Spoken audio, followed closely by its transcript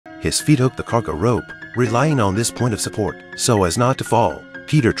His feet hooked the cargo rope, relying on this point of support so as not to fall.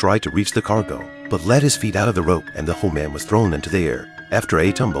 Peter tried to reach the cargo, but let his feet out of the rope and the whole man was thrown into the air. After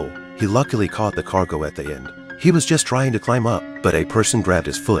a tumble, he luckily caught the cargo at the end. He was just trying to climb up, but a person grabbed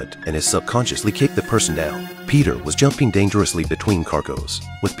his foot and he subconsciously kicked the person down. Peter was jumping dangerously between cargoes,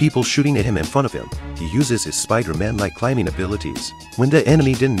 with people shooting at him in front of him. He uses his Spider-Man-like climbing abilities. When the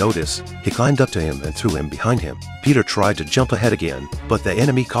enemy didn't notice, he climbed up to him and threw him behind him. Peter tried to jump ahead again, but the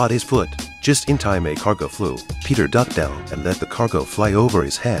enemy caught his foot. Just in time a cargo flew. Peter ducked down and let the cargo fly over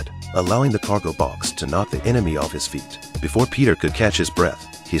his head, allowing the cargo box to knock the enemy off his feet. Before Peter could catch his breath,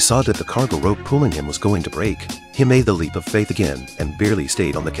 he saw that the cargo rope pulling him was going to break. He made the leap of faith again and barely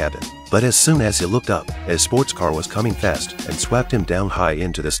stayed on the cabin. But as soon as he looked up, a sports car was coming fast and swept him down high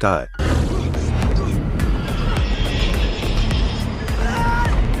into the sky.